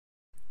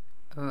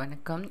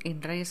வணக்கம்.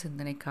 இன்றைய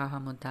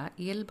சிந்தனைக்காக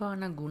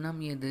இயல்பான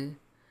குணம் எது?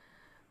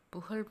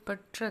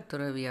 புகழ்பெற்ற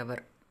துறவி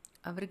அவர்.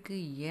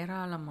 அவருக்கு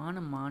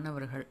ஏராளமான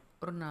மாணவர்கள்.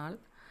 ஒரு நாள்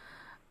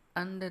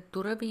அந்த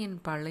துறவியின்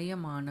பழைய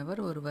மாணவர்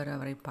ஒருவர்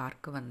அவரை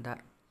பார்க்க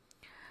வந்தார்.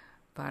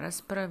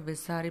 பரஸ்பர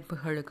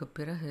விசாரிப்புகளுக்கு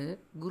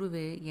பிறகு,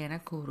 குருவே,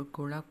 எனக்கு ஒரு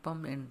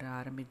குழப்பம் என்று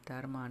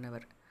ஆரம்பித்தார்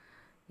மாணவர்.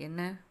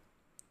 என்ன?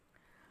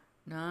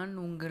 நான்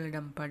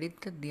உங்களிடம்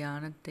படித்த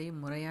தியானத்தை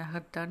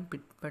முறையாகத்தான்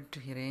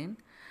பின்பற்றுகிறேன்,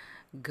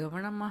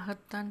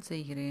 கவனமாகத்தான்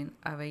செய்கிறேன்.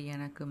 அவை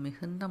எனக்கு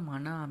மிகுந்த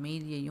மன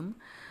அமைதியையும்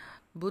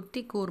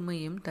புத்தி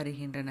கூர்மையும்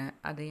தருகின்றன.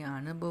 அதை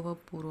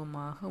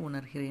அனுபவபூர்வமாக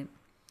உணர்கிறேன்.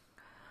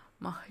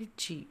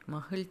 மகிழ்ச்சி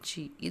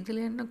மகிழ்ச்சி இதில்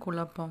என்ன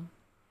குழப்பம்?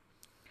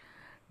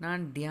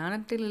 நான்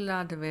தியானத்தில்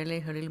இல்லாத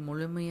வேளைகளில்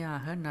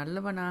முழுமையாக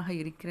நல்லவனாக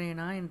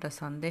இருக்கிறேனா என்ற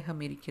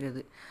சந்தேகம்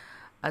இருக்கிறது.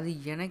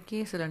 அது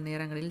எனக்கே சில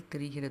நேரங்களில்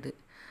தெரிகிறது.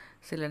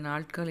 சில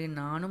நாட்களில்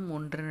நானும்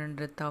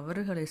ஒன்றென்று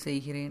தவறுகளை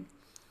செய்கிறேன்.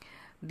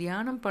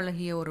 தியானம்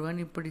பழகிய ஒருவன்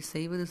இப்படி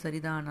செய்வது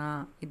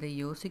சரிதானா? இதை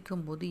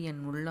யோசிக்கும் போது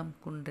என் உள்ளம்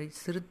குன்றை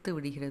சிரித்து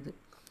விடுகிறது.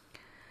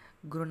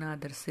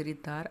 குருநாதர்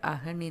சிரித்தார்.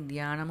 ஆக நீ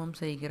தியானமும்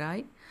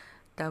செய்கிறாய்,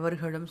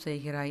 தவறுகளும்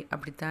செய்கிறாய்,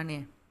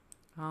 அப்படித்தானே?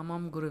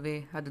 ஆமாம்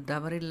குருவே. அது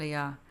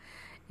தவறில்லையா?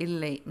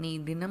 இல்லை.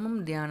 நீ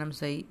தினமும் தியானம்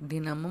செய்,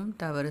 தினமும்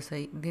தவறு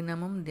செய்,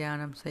 தினமும்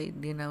தியானம் செய்,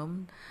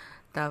 தினமும்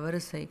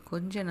தவறு செய்.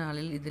 கொஞ்ச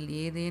நாளில் இதில்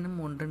ஏதேனும்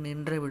ஒன்று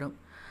நின்றுவிடும்.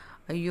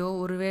 ஐயோ,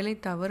 ஒருவேளை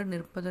தவறு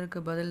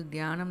நிற்பதற்கு பதில்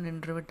தியானம்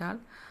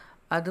நின்றுவிட்டால்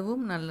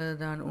அதுவும்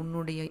நல்லதுதான்.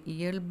 உன்னுடைய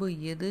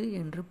இயல்பு எது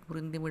என்று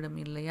புரிந்துவிடும்,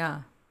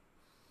 இல்லையா?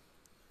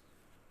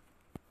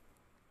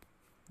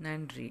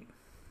 நன்றி.